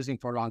have been using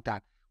for a long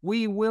time.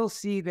 We will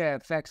see the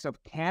effects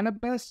of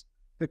cannabis,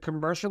 the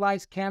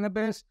commercialized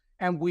cannabis,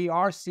 and we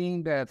are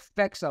seeing the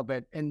effects of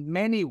it in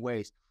many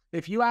ways.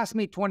 If you asked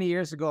me 20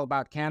 years ago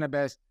about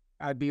cannabis,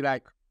 I'd be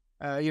like,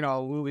 we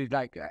would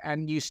like,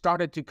 and you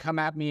started to come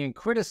at me and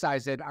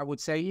criticize it, I would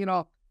say,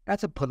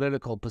 that's a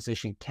political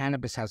position.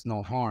 Cannabis has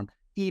no harm,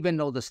 even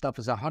though the stuff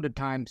is 100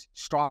 times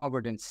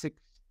stronger than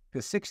the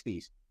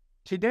 60s.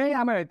 Today,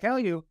 I'm going to tell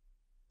you,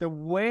 the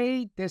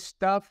way this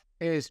stuff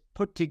is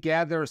put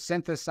together,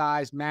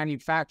 synthesized,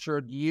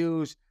 manufactured,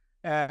 used,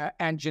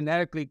 and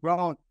genetically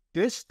grown,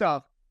 this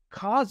stuff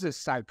causes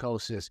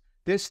psychosis.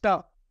 This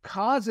stuff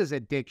causes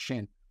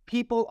addiction.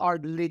 People are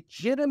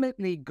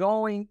legitimately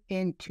going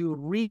into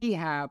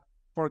rehab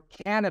for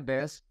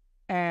cannabis,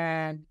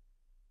 and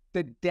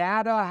the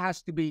data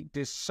has to be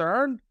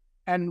discerned,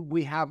 and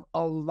we have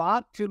a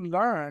lot to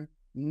learn.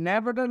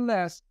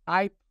 Nevertheless,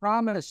 I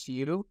promise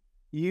you,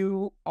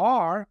 you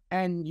are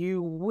and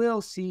you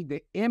will see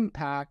the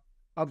impact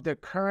of the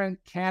current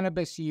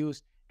cannabis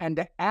use and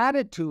the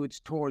attitudes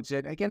towards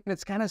it. Again,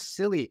 it's kind of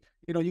silly.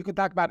 You could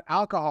talk about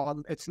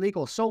alcohol. It's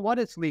legal. So what?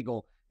 It's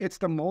legal. It's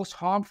the most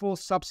harmful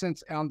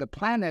substance on the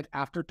planet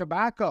after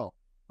tobacco.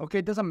 Okay,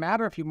 it doesn't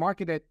matter if you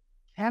market it.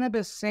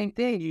 Cannabis, same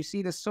thing. You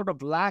see this sort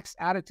of lax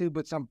attitude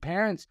with some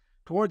parents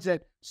towards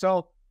it.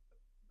 So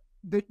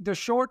the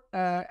short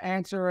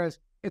answer is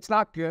it's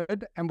not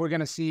good, and we're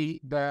going to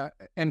see the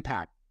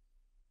impact.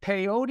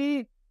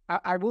 Peyote,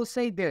 I will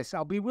say this.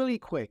 I'll be really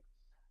quick.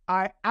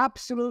 I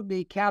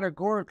absolutely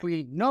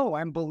categorically know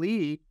and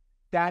believe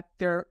that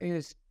there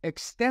is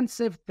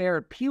extensive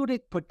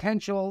therapeutic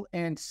potential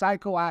in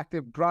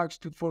psychoactive drugs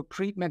for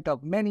treatment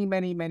of many,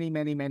 many, many,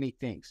 many, many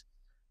things.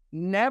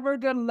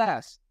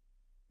 Nevertheless,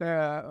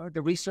 the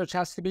research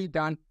has to be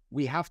done.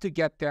 We have to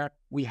get there.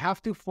 We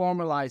have to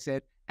formalize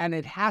it. And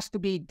it has to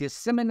be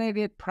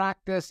disseminated,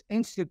 practiced,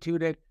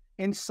 instituted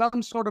in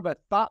some sort of a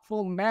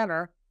thoughtful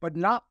manner, but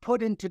not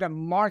put into the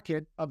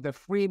market of the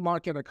free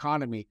market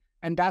economy.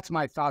 And that's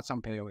my thoughts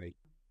on peyote.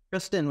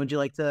 Kristen, would you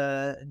like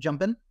to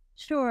jump in?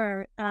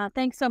 Sure.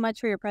 Thanks so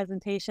much for your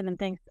presentation, and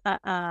thanks,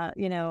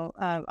 Austin,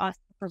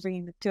 for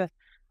bringing this to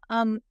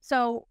us.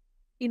 So,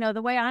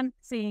 the way I'm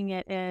seeing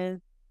it is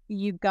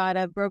you've got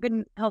a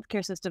broken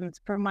healthcare system,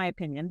 from my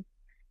opinion,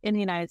 in the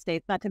United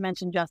States, not to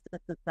mention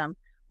justice system,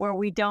 where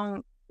we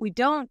don't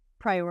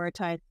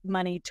prioritize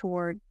money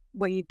toward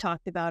what you've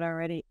talked about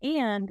already.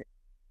 And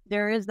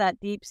there is that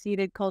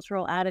deep-seated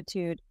cultural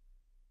attitude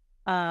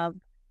of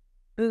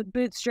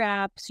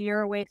bootstraps,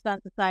 you're a waste on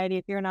society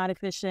if you're not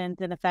efficient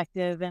and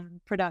effective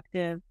and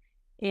productive.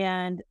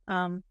 And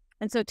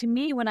so to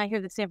me, when I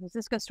hear the San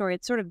Francisco story,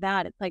 it's sort of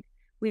that. It's like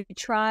we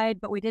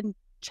tried, but we didn't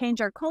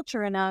change our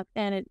culture enough.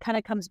 And it kind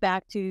of comes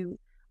back to,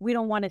 we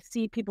don't want to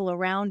see people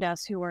around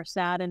us who are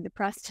sad and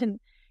depressed and,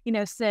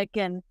 sick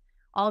and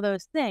all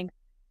those things.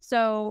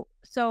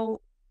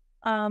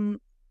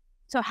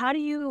 So how do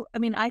you,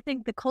 I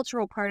think the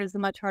cultural part is the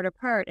much harder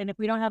part. And if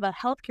we don't have a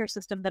healthcare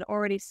system that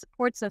already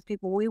supports those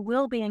people, we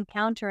will be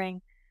encountering,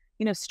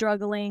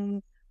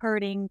 struggling,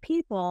 hurting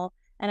people.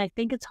 And I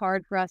think it's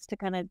hard for us to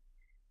kind of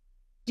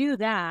do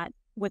that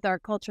with our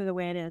culture the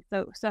way it is.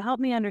 So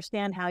help me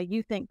understand how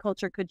you think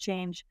culture could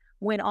change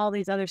when all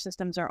these other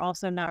systems are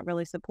also not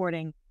really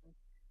supporting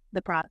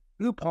the product.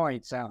 2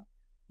 points out.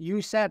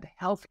 You said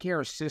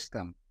healthcare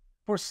system.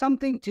 For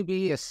something to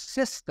be a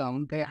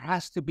system, there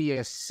has to be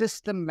a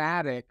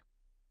systematic,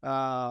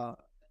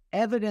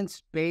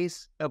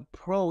 evidence-based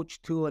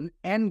approach to an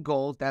end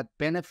goal that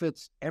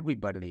benefits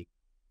everybody.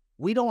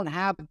 We don't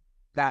have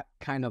that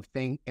kind of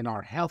thing in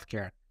our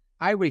healthcare.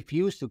 I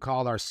refuse to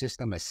call our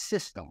system a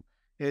system.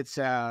 It's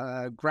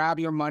grab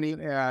your money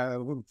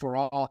for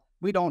all.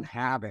 We don't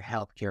have a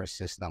healthcare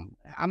system.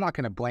 I'm not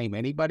going to blame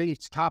anybody.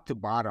 It's top to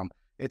bottom.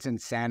 It's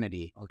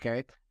insanity,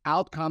 okay?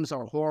 Outcomes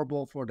are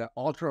horrible for the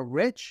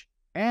ultra-rich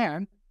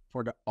and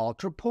for the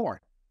ultra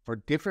poor for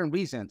different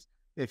reasons.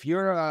 If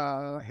you're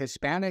a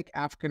Hispanic,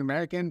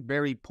 African-American,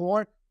 very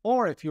poor,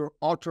 or if you're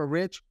ultra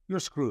rich, you're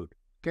screwed.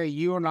 Okay,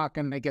 you're not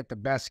going to get the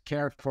best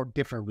care for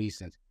different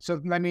reasons. So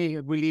let me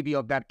relieve you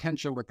of that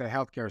tension with the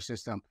healthcare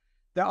system.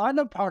 The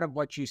other part of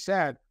what you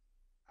said,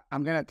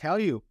 I'm going to tell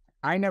you,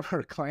 I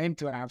never claimed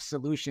to have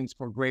solutions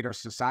for greater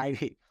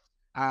society.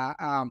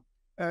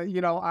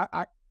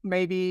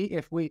 Maybe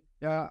if we,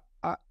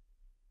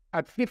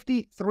 at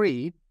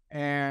 53,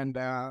 and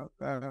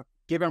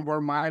given where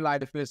my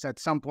life is, at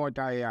some point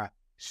I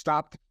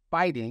stopped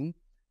fighting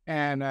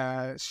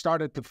and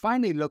started to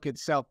finally look at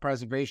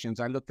self-preservations.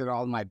 I looked at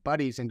all my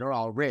buddies and they're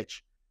all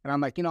rich. And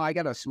I'm like, I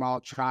got a small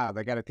child.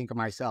 I got to think of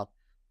myself.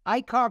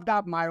 I carved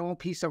out my own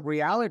piece of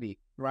reality,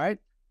 right?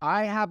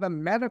 I have a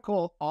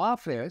medical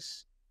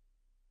office,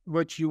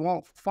 which you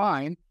won't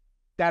find,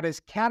 that is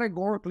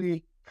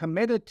categorically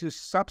committed to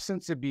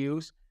substance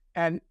abuse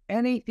and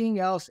anything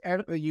else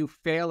you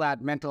fail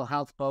at, mental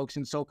health folks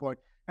and so forth.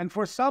 And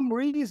for some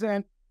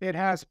reason, it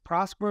has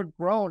prospered,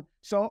 grown.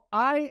 So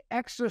I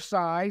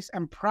exercise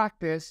and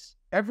practice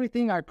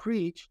everything I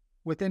preach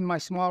within my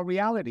small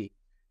reality.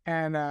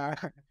 And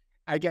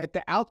I get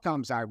the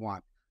outcomes I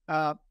want.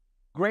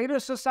 Greater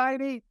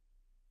society,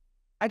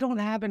 I don't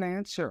have an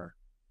answer.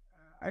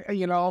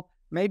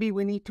 Maybe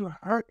we need to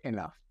hurt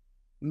enough.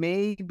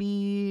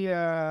 Maybe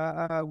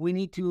we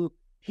need to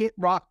hit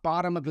rock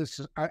bottom of this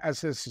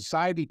as a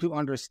society to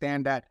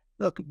understand that,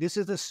 look, this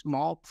is a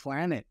small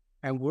planet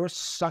and we're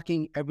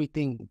sucking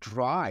everything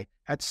dry.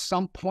 At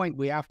some point,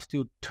 we have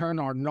to turn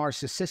our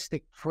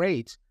narcissistic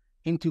traits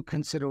into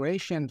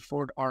consideration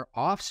for our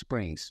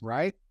offsprings,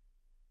 right?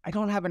 I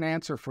don't have an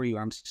answer for you.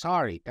 I'm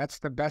sorry. That's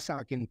the best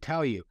I can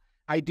tell you.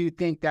 I do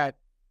think that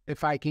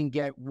if I can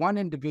get one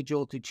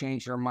individual to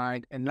change their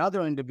mind,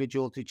 another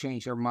individual to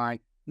change their mind,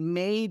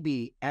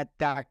 maybe at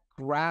that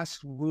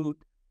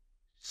grassroots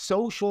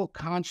social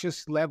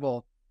conscious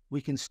level,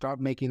 we can start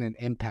making an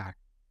impact.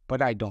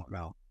 But I don't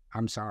know.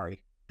 I'm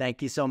sorry.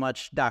 Thank you so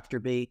much, Dr.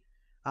 B.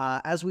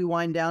 As we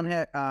wind down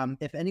here,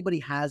 if anybody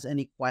has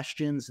any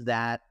questions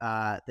that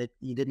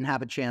you didn't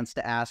have a chance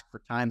to ask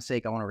for time's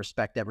sake, I want to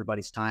respect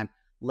everybody's time.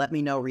 Let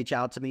me know, reach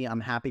out to me. I'm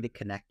happy to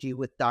connect you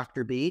with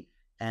Dr. B,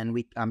 and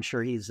I'm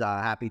sure he's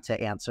happy to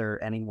answer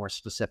any more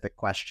specific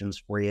questions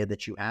for you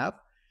that you have.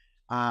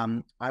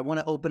 I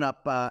want to open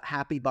up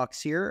Happy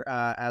Bucks here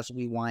as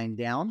we wind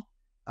down.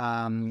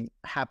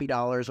 Happy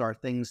dollars are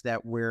things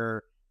that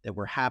we're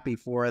happy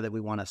for, that we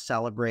want to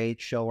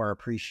celebrate, show our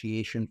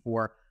appreciation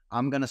for.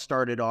 I'm going to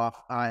start it off,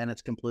 and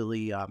it's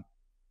completely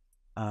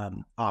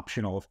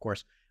optional, of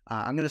course.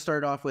 I'm going to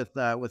start off with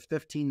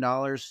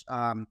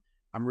 $15.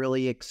 I'm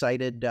really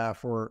excited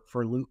for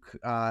Luke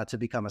to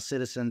become a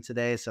citizen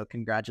today. So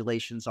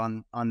congratulations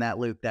on that,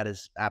 Luke. That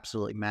is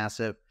absolutely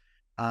massive.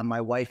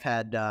 My wife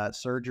had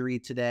surgery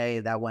today.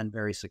 That went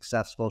very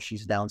successful.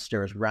 She's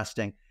downstairs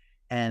resting.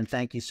 And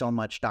thank you so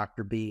much,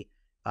 Dr. B,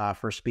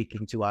 for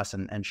speaking to us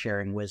and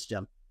sharing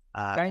wisdom.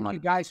 Thank you,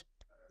 guys.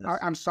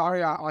 I'm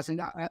sorry,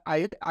 Austin.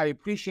 I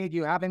appreciate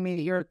you having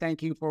me here.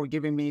 Thank you for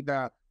giving me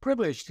the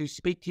privilege to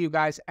speak to you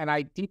guys. And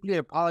I deeply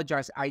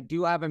apologize. I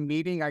do have a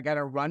meeting I got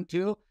to run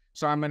to,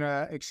 so I'm going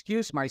to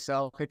excuse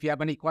myself. If you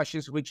have any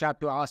questions, reach out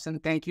to Austin.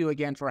 Thank you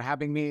again for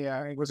having me.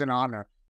 It was an honor.